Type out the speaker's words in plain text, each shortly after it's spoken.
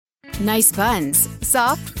Nice buns,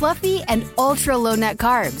 soft, fluffy, and ultra-low net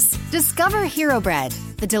carbs. Discover Hero Bread,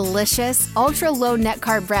 the delicious, ultra-low net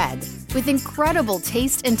carb bread with incredible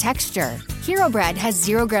taste and texture. Hero Bread has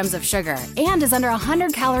 0 grams of sugar and is under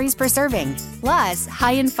 100 calories per serving. Plus,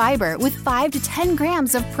 high in fiber with 5 to 10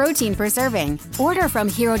 grams of protein per serving. Order from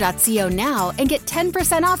hero.co now and get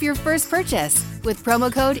 10% off your first purchase with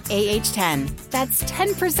promo code AH10. That's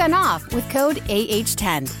 10% off with code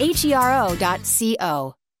AH10.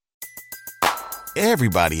 HERO.co.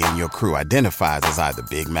 Everybody in your crew identifies as either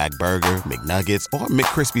Big Mac Burger, McNuggets, or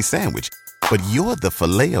McCrispy Sandwich. But you're the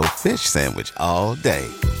Filet-O-Fish Sandwich all day.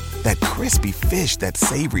 That crispy fish, that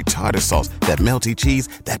savory tartar sauce, that melty cheese,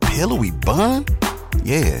 that pillowy bun.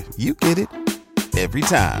 Yeah, you get it. Every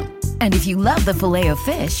time. And if you love the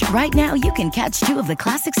Filet-O-Fish, right now you can catch 2 of the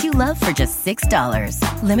classics you love for just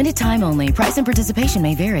 $6. Limited time only. Price and participation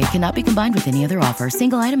may vary. Cannot be combined with any other offer.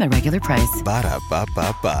 Single item at regular price.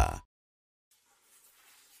 Ba-da-ba-ba-ba.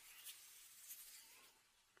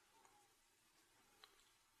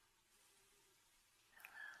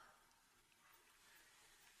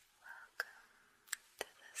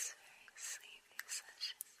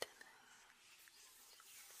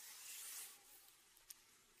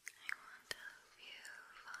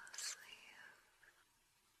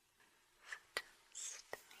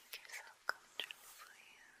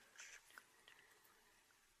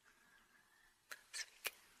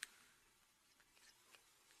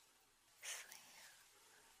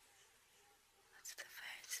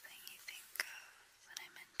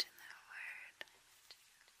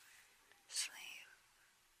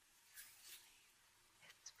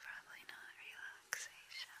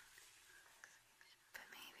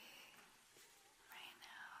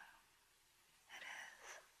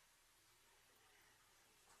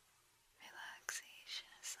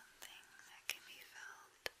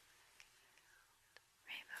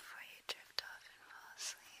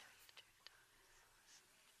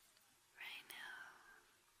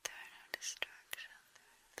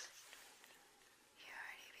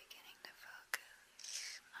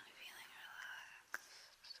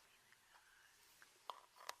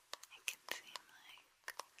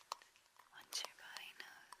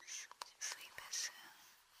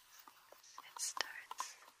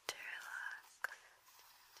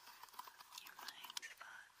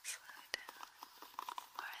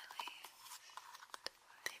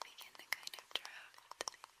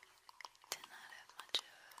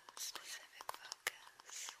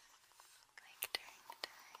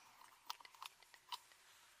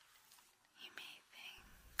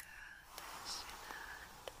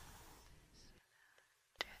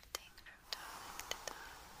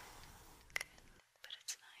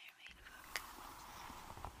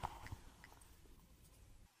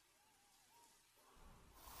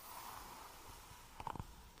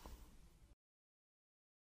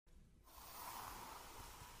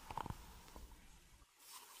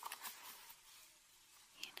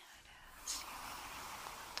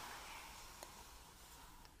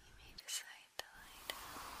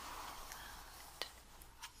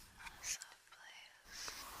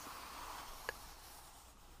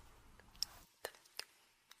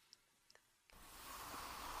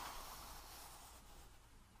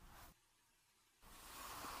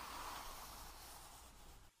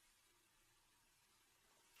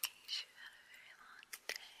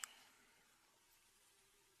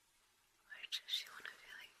 Just you want to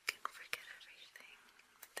feel like you can forget everything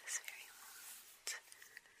at this very moment.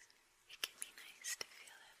 It can be nice to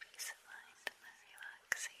feel that peace of mind and that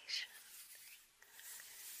relaxation.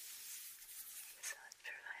 So let's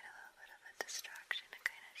provide a little bit of a distraction to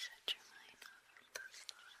kind of shut your mind off from those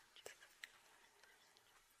thoughts.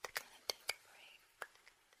 To kind of take a break.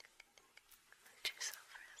 Let yourself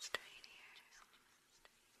rest right here.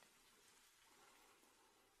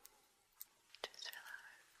 Just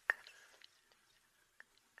relax.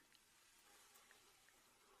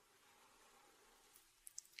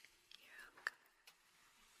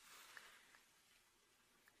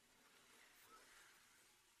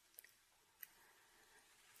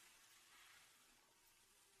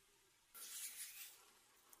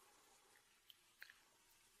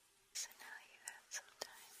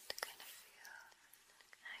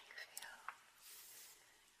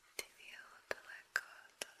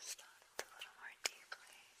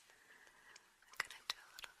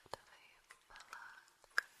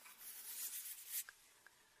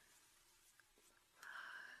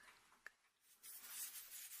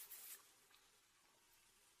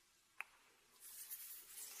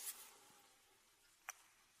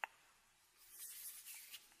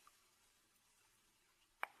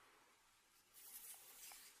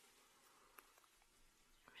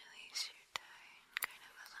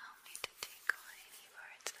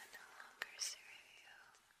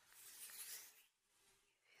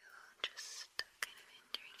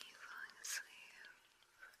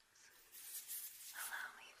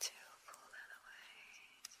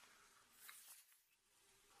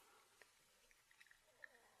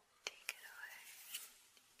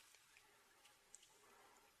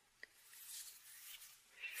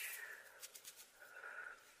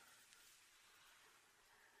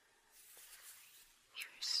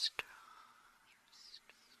 You're strong.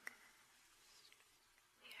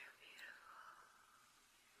 You're beautiful.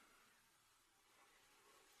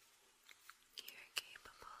 You're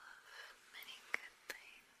capable of many good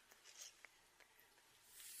things.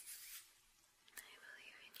 I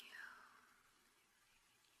believe in you.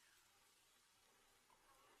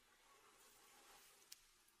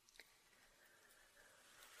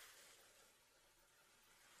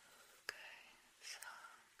 Okay, so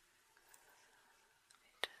let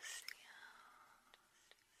me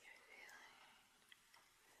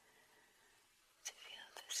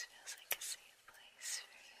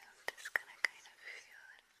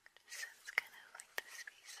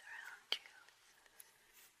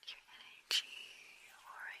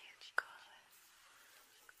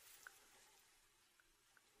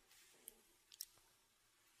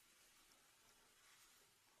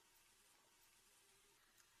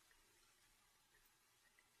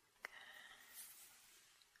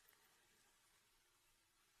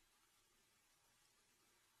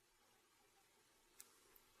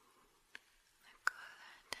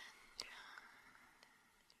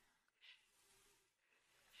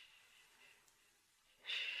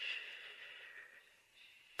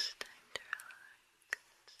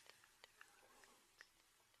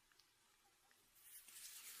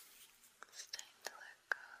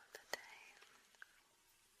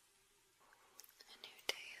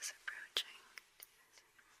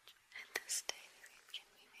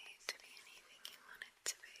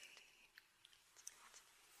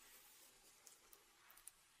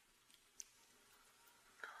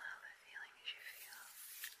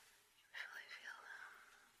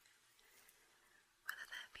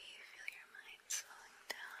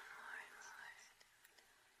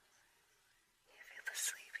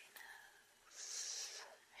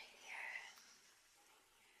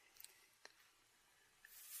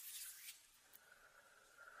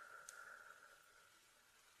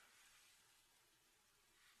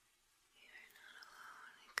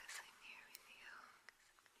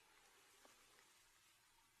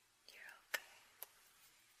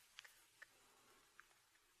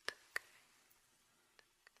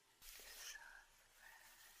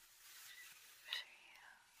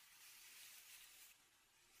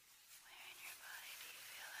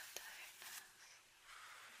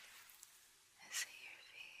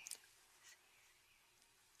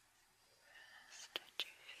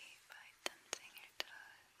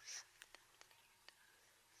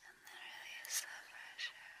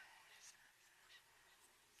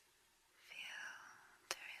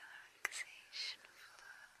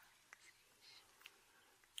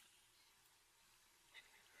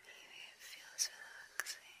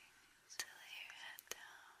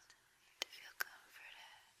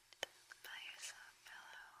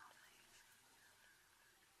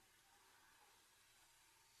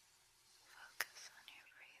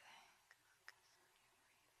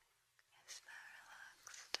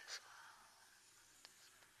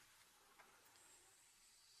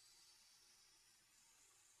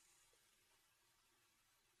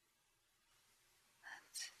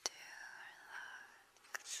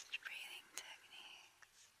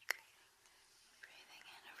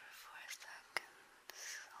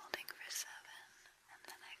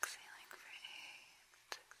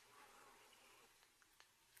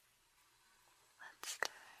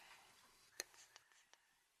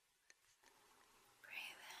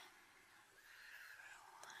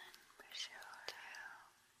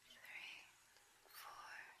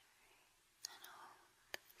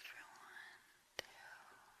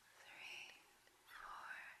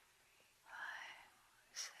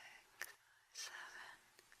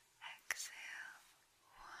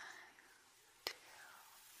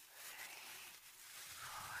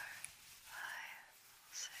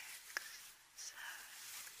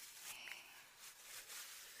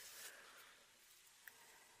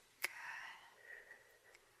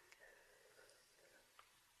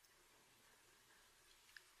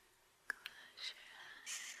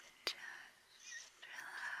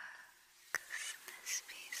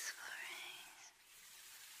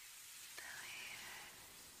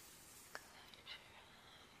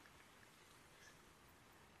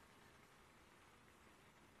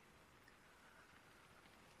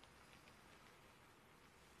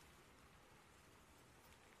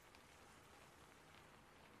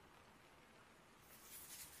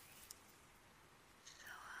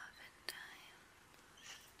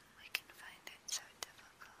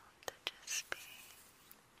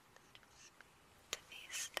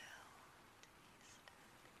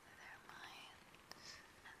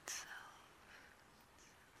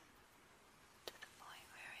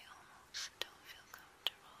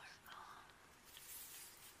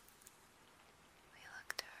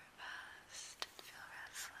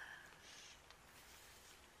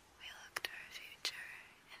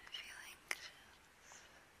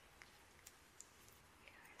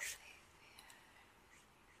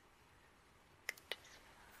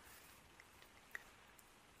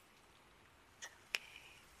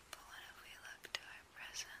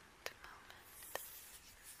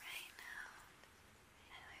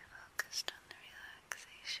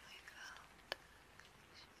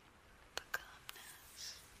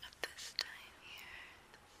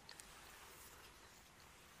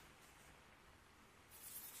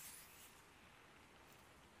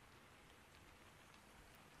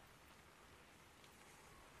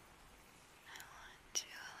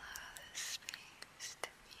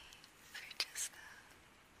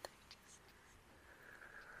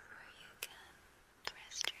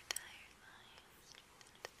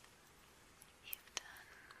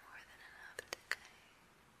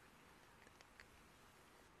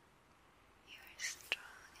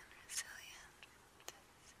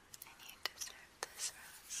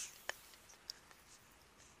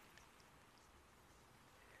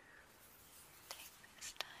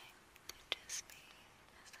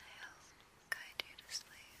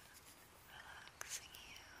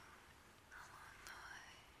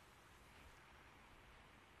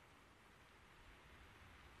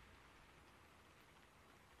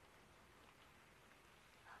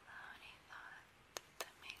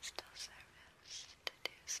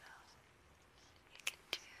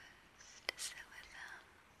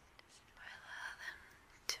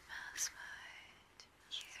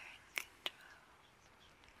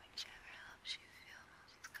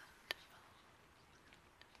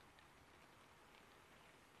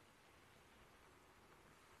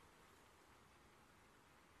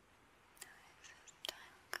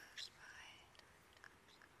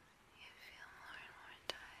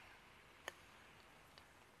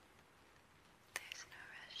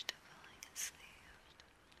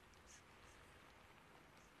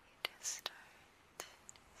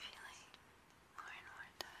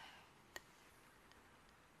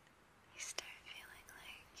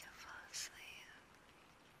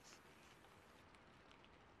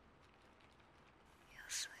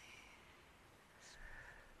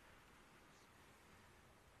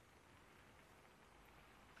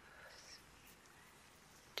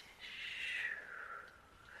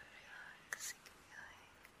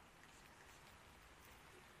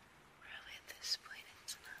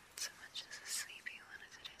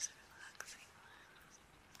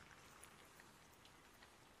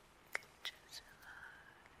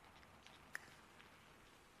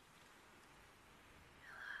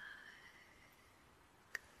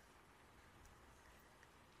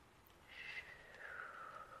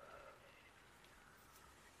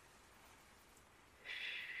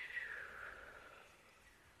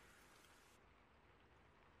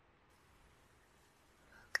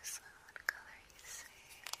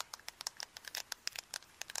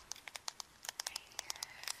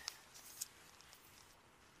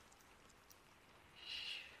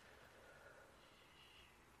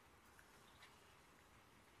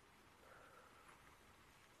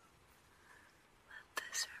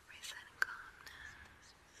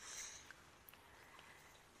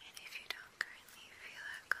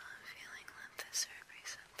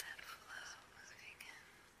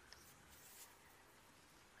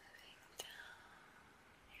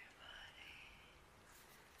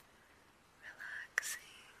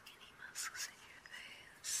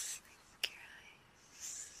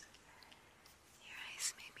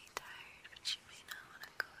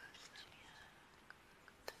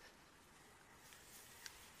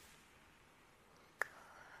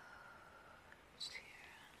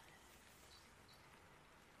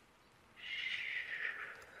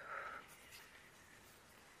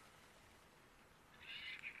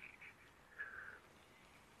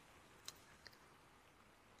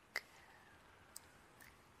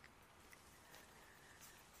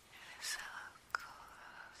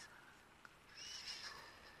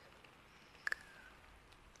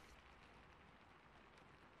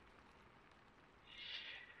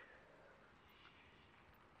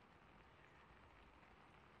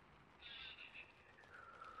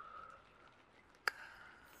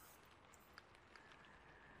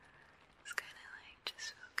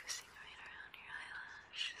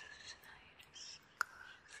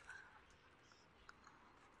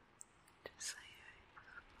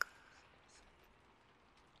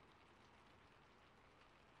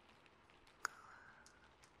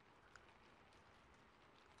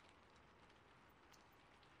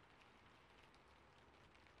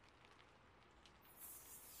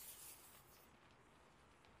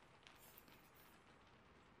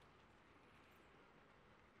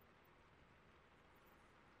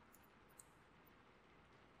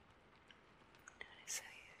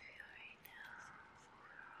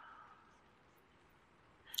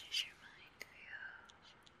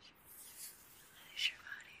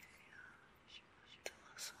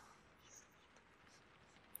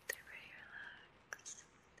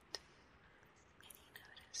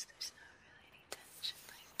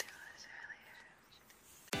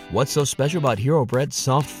What's so special about Hero Bread's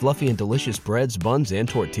soft, fluffy, and delicious breads, buns, and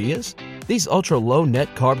tortillas? These ultra-low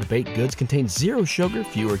net-carb baked goods contain zero sugar,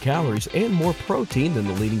 fewer calories, and more protein than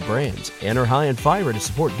the leading brands, and are high in fiber to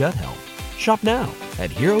support gut health. Shop now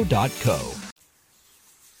at hero.co.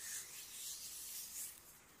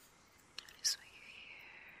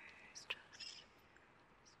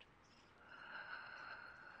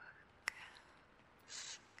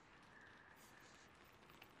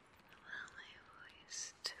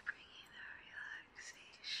 To bring you the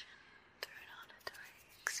relaxation through an auditory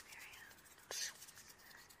experience.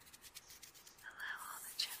 Allow all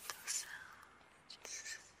the gentle sounds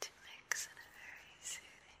to mix in a very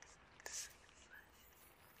soothing sleep.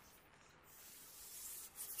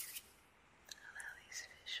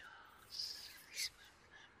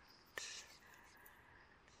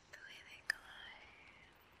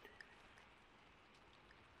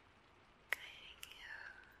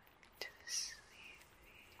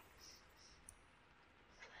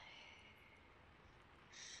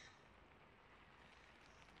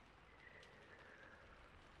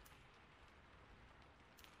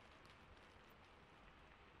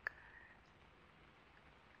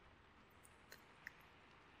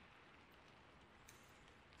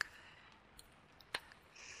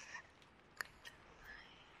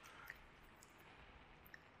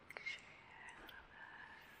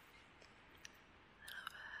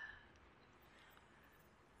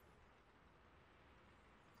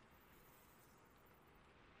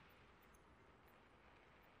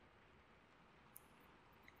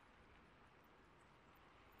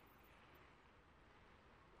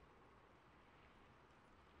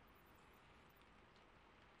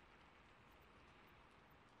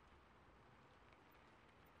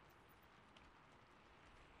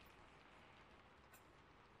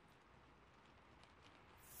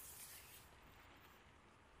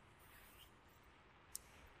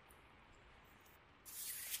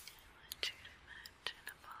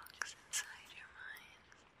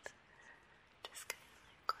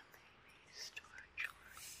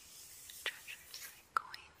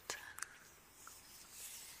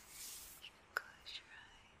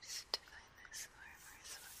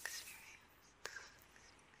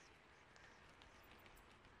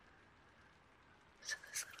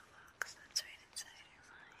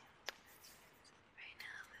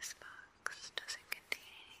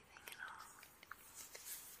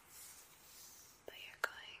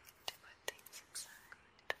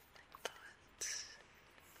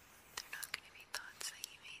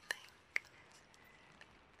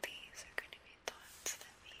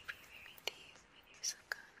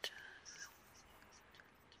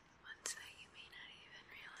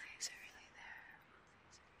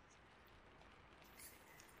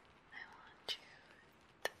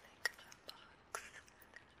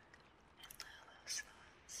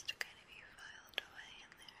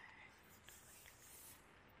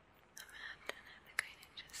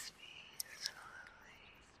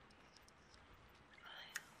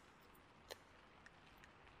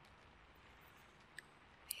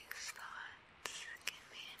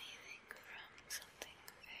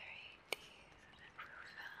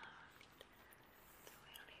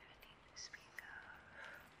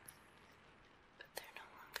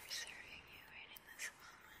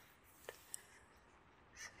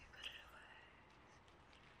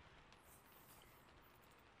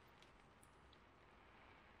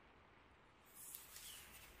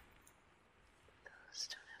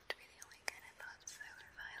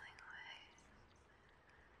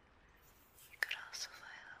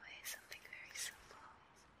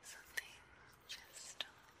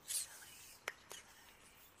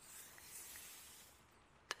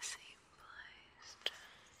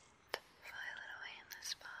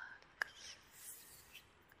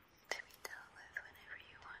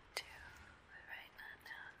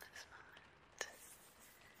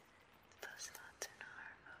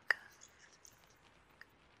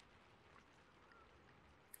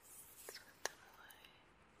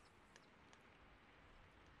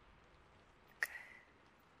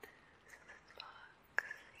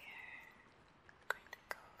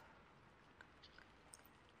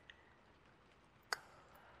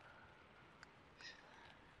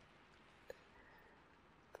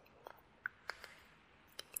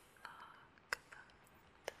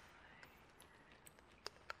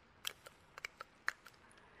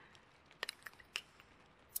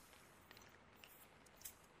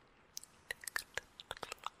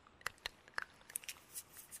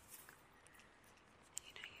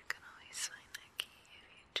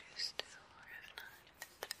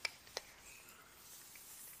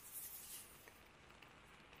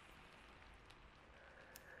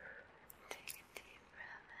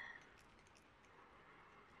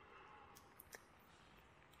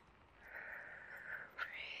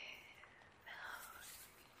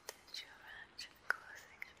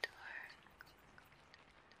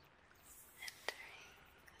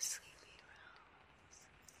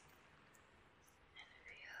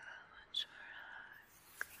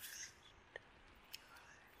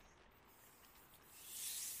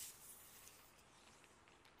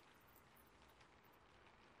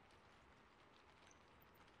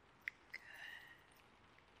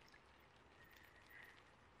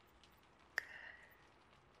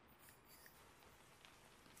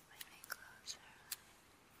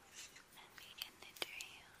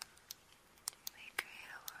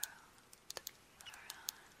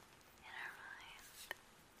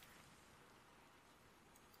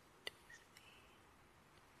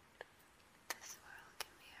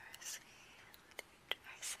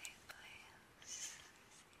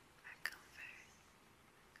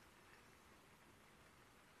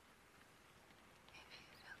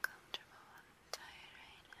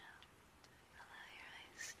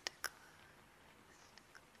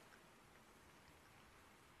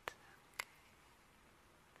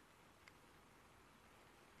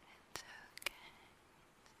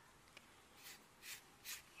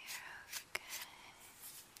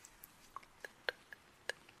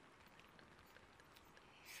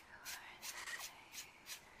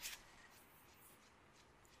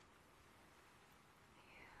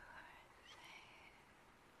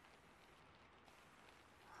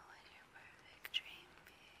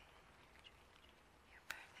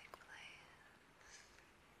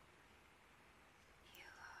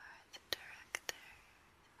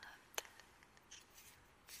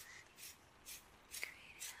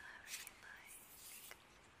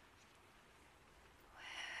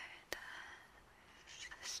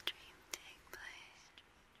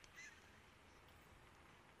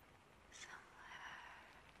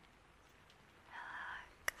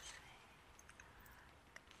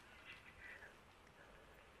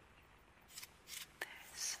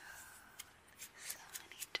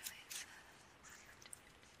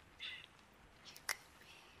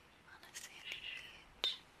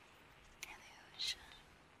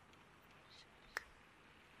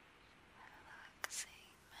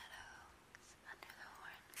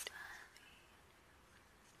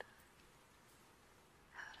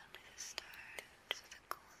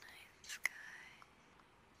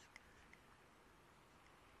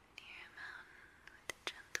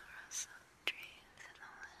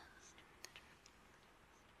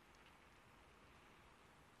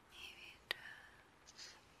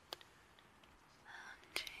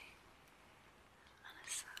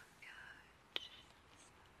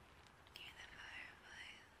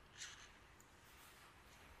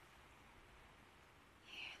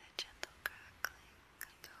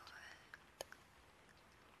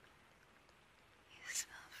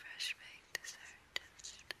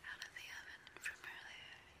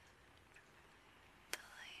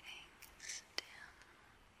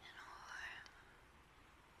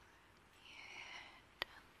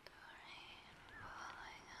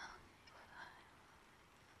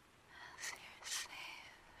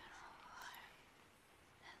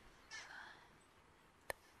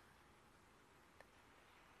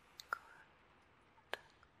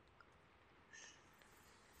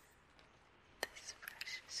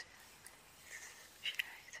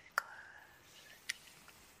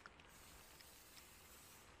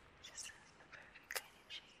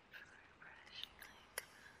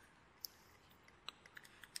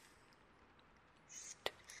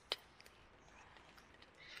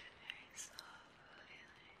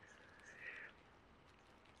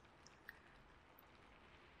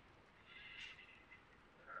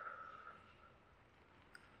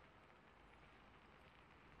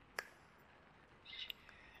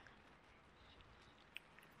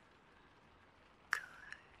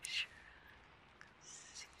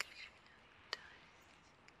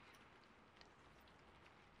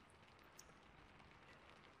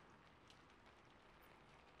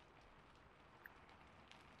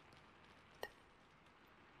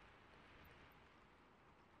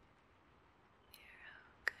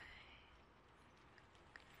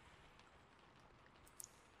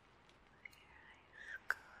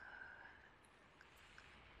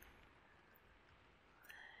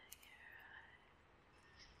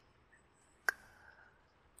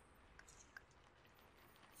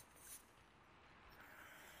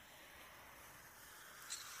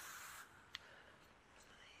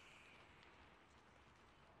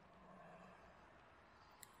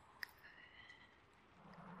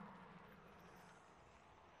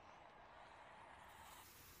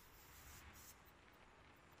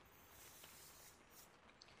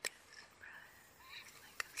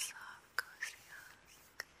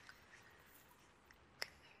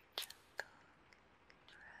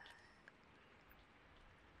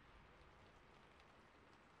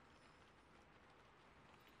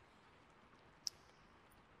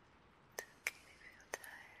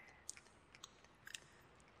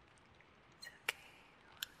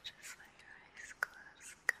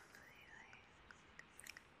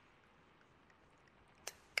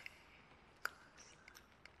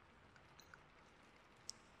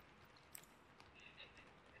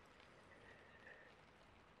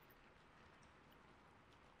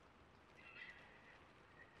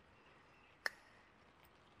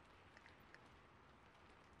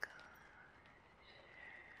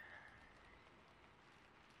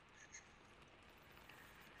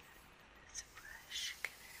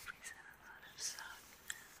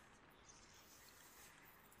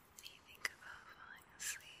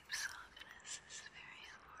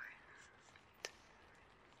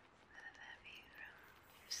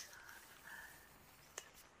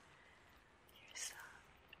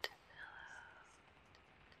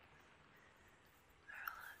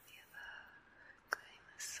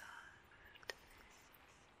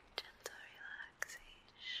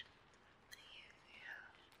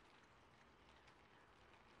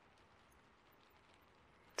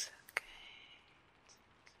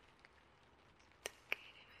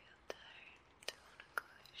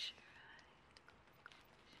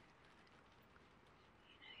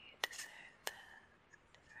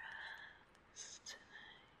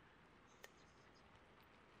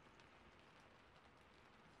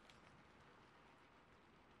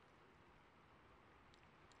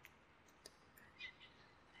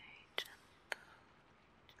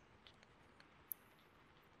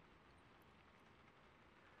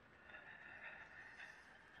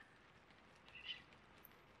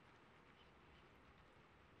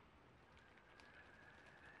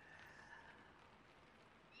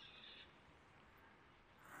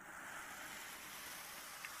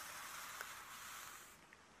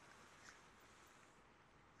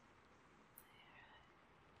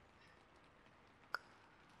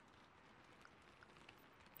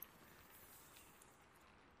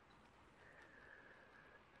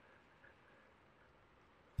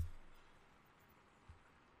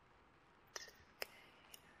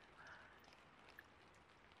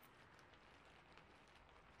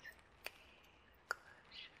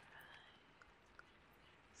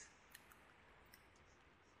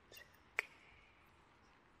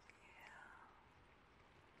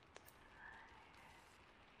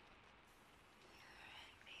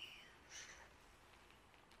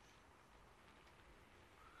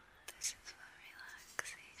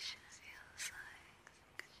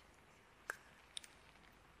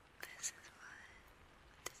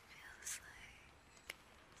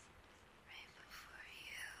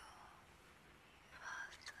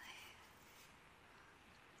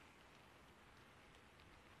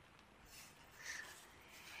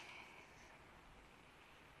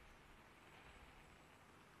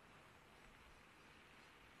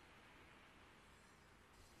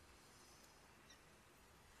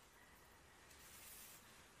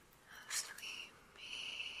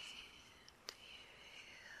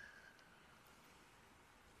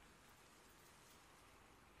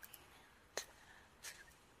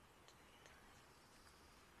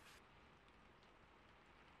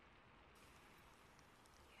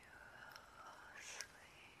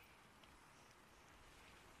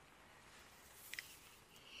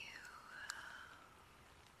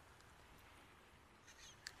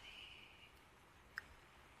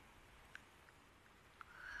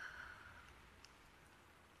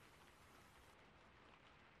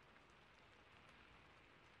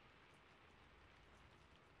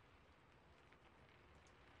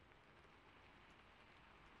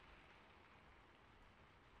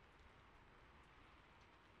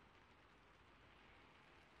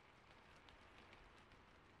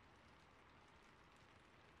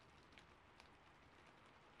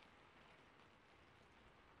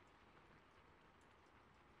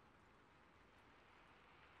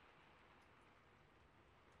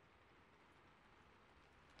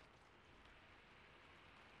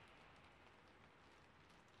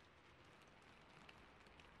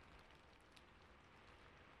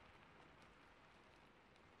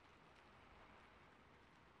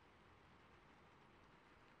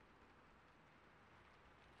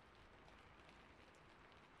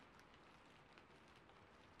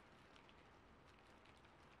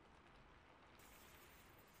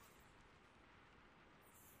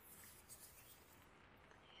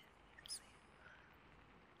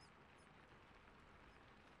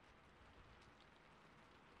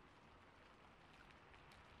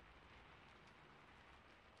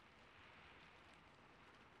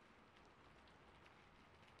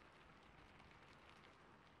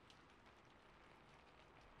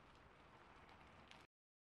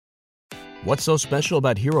 What's so special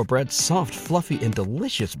about Hero Bread's soft, fluffy, and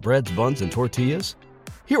delicious breads, buns, and tortillas?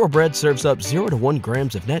 Hero Bread serves up 0 to 1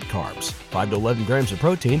 grams of net carbs, 5 to 11 grams of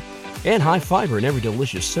protein, and high fiber in every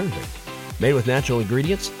delicious serving. Made with natural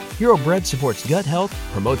ingredients, Hero Bread supports gut health,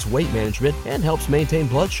 promotes weight management, and helps maintain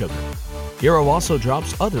blood sugar. Hero also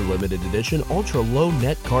drops other limited edition ultra-low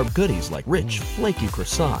net carb goodies like rich, flaky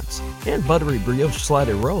croissants and buttery brioche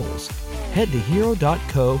slider rolls. Head to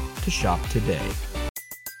hero.co to shop today.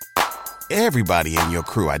 Everybody in your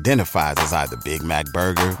crew identifies as either Big Mac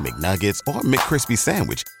Burger, McNuggets, or McCrispy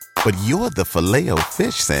Sandwich. But you're the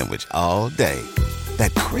Filet-O-Fish Sandwich all day.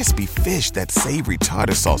 That crispy fish, that savory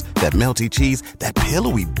tartar sauce, that melty cheese, that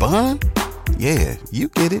pillowy bun. Yeah, you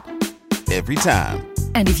get it. Every time.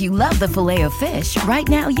 And if you love the Filet-O-Fish, right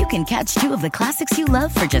now you can catch 2 of the classics you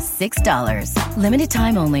love for just $6. Limited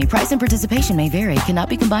time only. Price and participation may vary. Cannot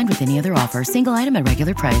be combined with any other offer. Single item at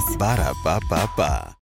regular price. Ba-da-ba-ba-ba.